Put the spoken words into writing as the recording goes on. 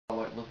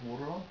like with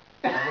water on.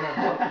 I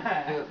went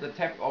and put the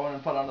tap. I went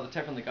and put it under the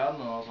tap in the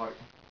garden, and I was like,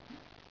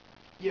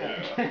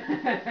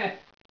 yeah.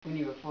 When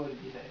you were 4, did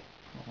you say?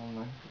 I don't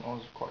know. I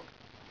was quite.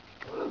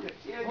 Oh, look,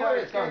 it's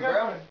It's going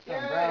brown. It's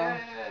going brown.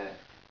 Yeah.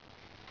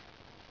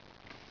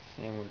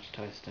 Sandwich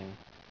toasting.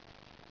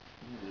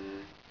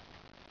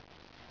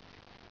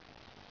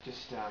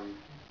 Just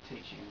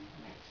teaching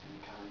maths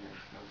and culinary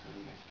skills when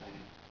you guys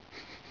playing.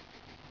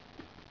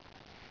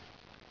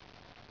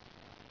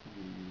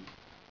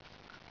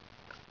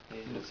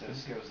 These are the sort of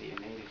skills that you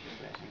need if you're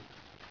flatting.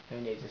 Who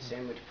needs a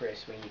sandwich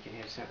press when you can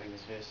have something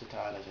as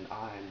versatile as an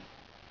iron?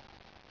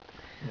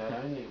 Not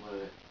only will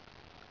it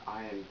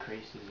iron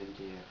creases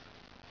into your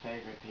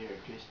favourite pair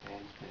of dress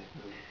pants, but it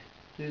will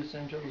Do the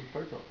same job as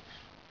Botox.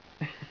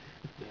 yeah,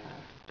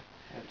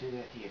 it'll do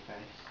that to your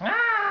face.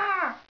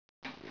 Ah!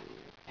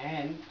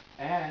 And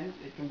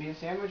it can be a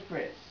sandwich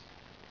press.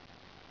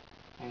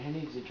 And who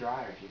needs a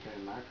dryer if you've got a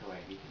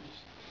microwave? You can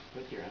just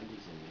put your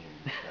undies in there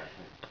and stuff.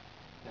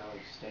 They'll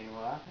stay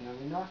well up and they'll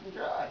be nice and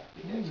dry.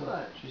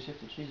 Excellent. Just have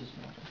to cheese this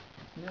now.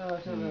 No,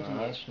 it's not melting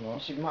yet. It's not.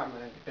 You should might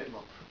want a bit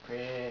more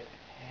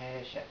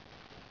preparation.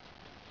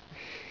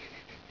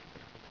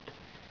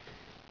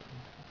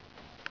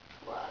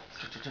 What?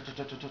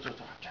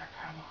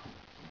 Jackhammer.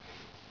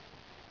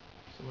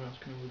 Somewhere else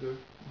can we go? My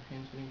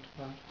hand's getting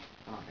tired.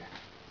 Okay,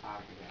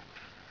 I'll be back.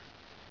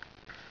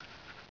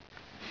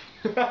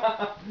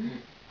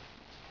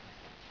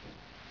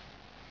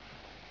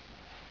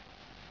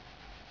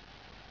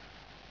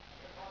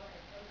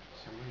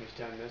 Someone who's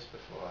done this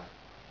before.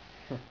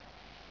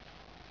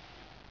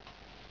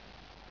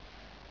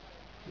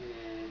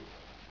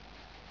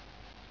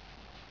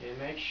 Yeah,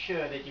 make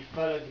sure that you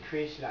follow the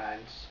crease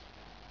lines.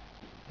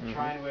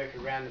 Try and work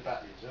around the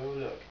buttons. Oh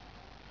look.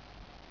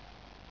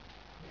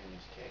 In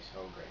this case,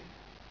 whole grain.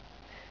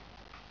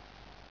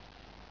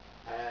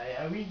 I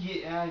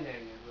know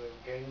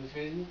we're going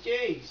through the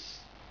cheese.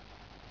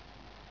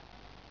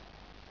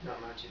 Not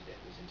much of that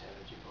was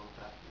intelligible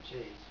apart from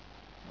cheese.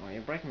 Oh,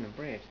 you're breaking the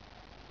bread.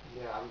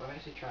 Yeah, I'm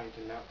actually trying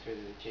to melt through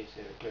the cheese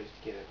so they're close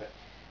together, but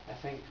I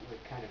think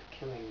we're kind of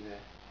killing the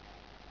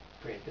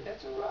bread, but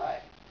that's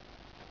alright.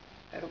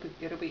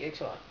 It'll be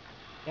excellent.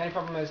 The only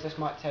problem is this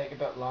might take a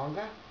bit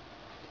longer.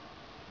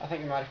 I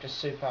think we might have to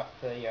soup up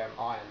the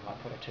iron,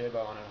 like put a turbo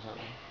on it or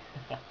something.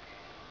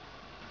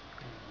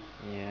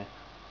 Yeah.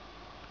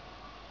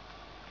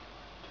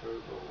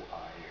 Turbo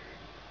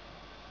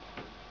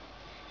iron.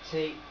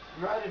 See,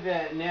 right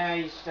about now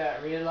you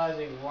start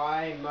realising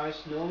why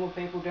most normal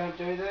people don't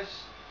do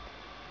this.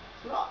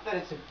 It's not that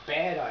it's a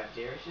bad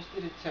idea, it's just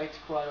that it takes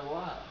quite a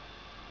while.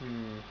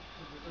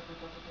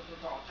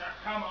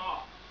 Come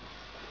on!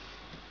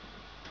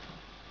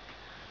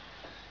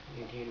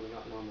 Again, we're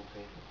not normal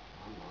people.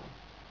 I'm not.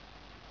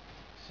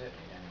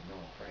 Certainly don't have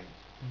normal friends.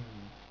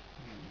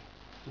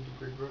 Did the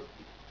bread broke?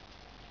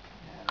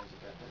 Yeah, there's a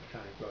bit that we're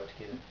trying to grow it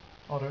together.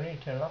 Oh, do we need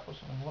to turn it up or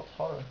something? What's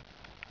hotter?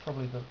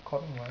 Probably the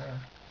cotton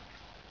layer.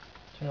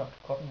 Turn up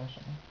the cotton or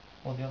something.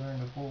 Or the other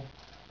end of wool.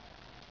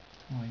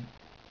 Wait.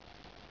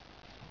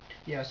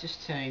 Yeah, I was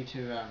just saying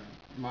to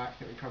Mike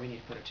that we probably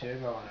need to put a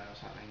turbo on it or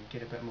something and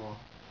get a bit more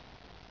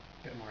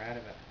out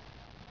of it.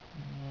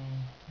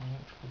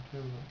 Electrical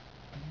turbo.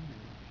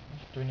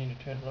 Do we need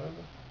to turn it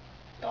over?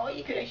 Oh,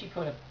 you could actually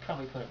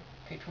probably put a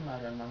petrol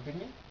motor in one,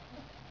 couldn't you?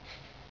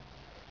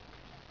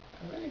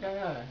 I really don't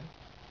know.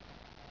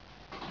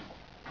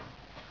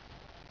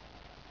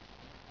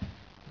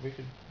 We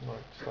could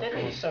like start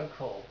That'd be so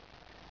cool.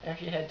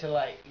 If you had to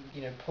like,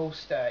 pull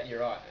start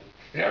your iron.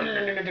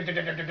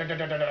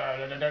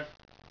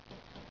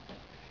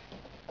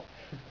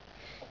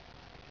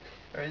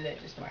 Or is that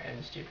just my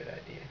own stupid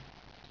idea?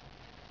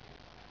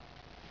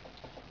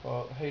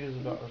 Well, heat is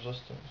about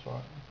resistance,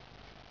 right?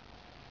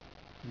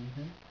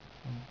 And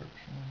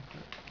friction.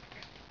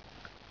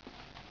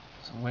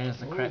 So where's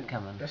the crack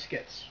coming?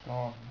 Biscuits.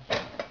 Scones.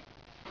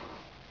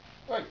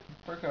 Wait,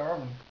 broke our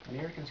oven.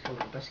 Americans call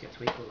them biscuits,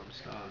 we call them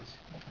scones.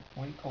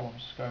 We call them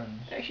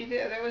scones. Actually,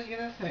 that was the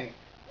other thing.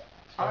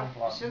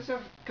 Since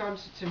I've gone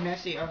to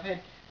Massey, I've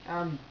had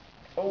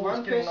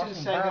one person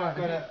say that I've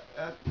got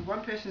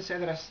one person say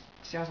that I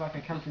sounds like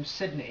I come from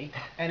Sydney,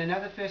 and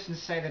another person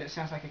say that it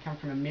sounds like I come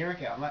from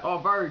America. I'm like, oh,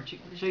 bro,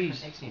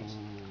 cheese. Accents.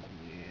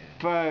 Yeah.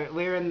 Bro,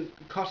 we're in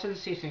cotton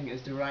setting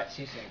is the right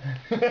setting.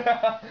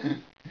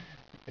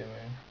 Yeah,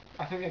 man.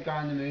 I think that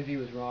guy in the movie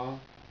was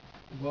wrong.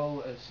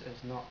 Wool is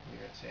not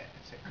where it's at.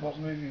 It's at What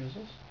movie was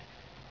this?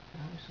 I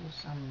saw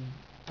some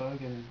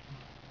bogan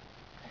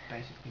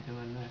basically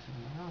doing this, and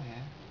I'm like, oh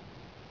yeah.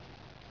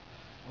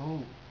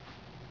 Oh.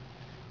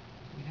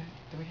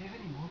 Do we have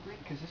any more bread?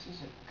 Because this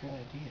is a good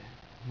idea.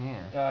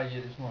 Yeah.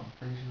 Yeah, there's one.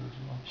 Pretty sure there's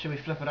one. Should we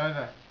flip it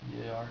over?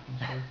 Yeah, I reckon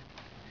so.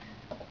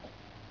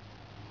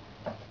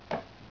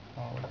 I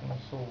reckon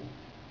so.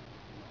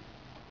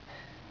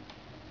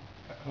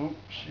 Oh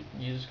shit,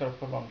 you just gotta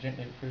put it on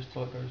gently at first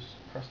till it goes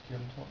crusty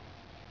on top.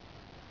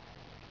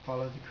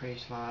 Follow the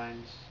crease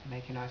lines,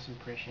 make a nice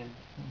impression.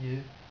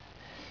 Yeah.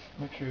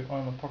 Make sure you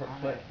iron the pocket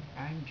flat.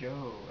 I'm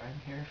Joe, I'm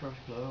here for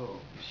Flo.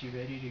 Is she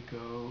ready to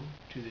go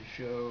to the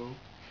show?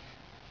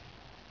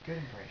 Good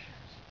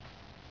impressions.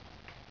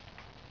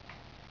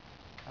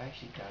 I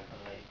actually don't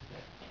believe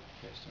that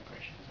first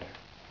impressions are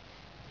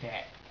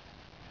that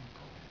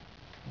important.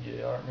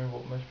 Yeah, I don't remember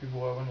what most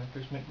people are when they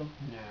first meet them.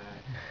 No.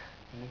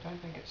 And I don't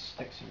think it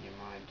sticks in your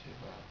mind too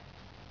well.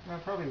 Well,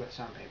 probably with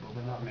some people,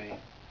 but not me.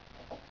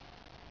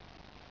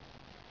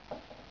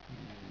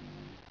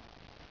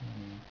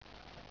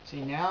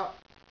 See now?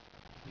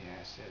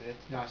 Yeah, so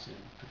that's nice and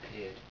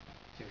prepared.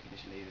 So we can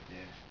just leave it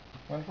there.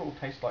 I wonder if it will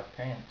taste like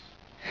pants.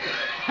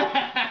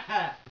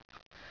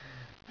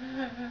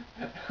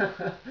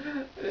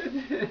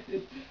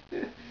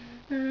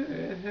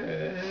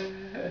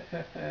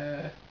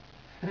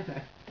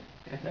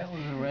 That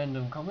was a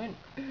random comment.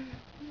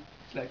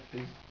 It's like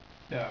this.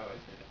 No, I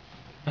said it.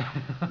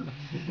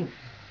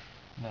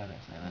 No,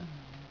 don't say that.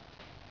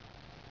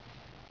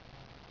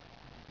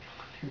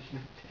 Tastes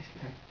like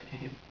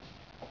pants.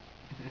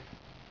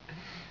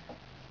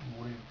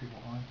 Whatever people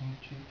iron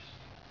handkerchiefs.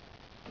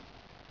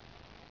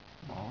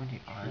 Why would you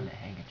iron a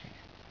handkerchief?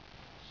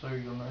 So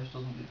your nose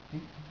doesn't get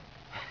pink.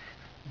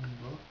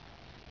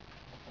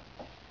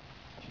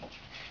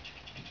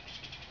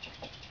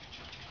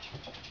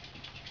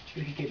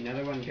 We could get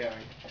another one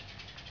going.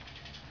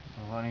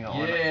 We've only got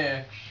one.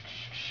 Yeah.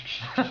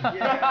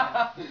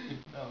 Yeah.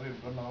 No,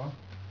 we've got another one.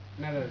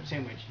 Another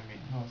sandwich, I mean.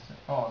 No,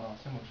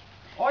 sandwich.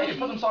 Oh yeah,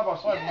 put them side by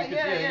side. Yeah, and we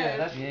yeah, could, yeah.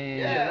 That's,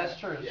 Yeah. that's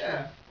true. That's Yeah.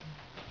 true.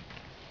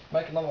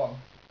 Make another one.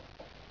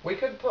 We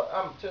could put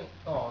turn.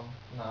 Oh,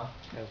 nah.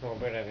 There's more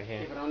bread over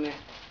here. Keep it on there.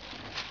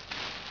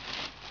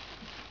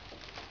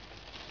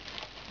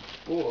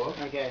 Or,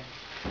 okay.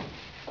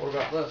 What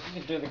about this?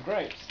 You could do the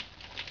grapes.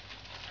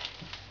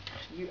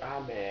 You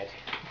are mad.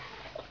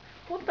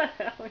 What the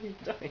hell are you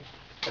doing?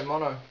 Hey,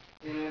 Mono.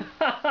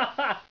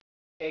 Yeah.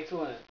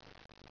 Excellent.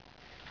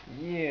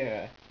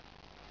 Yeah.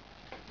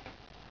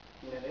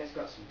 Yeah, that's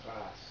got some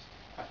class,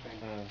 I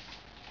think.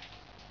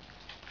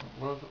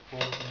 What if it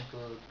falls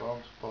into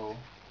dog's bowl?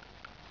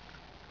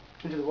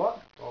 Into the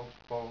what? Dog's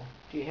bowl.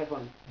 Do you have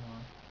one? No.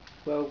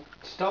 Well,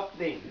 stop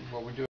then. What we do.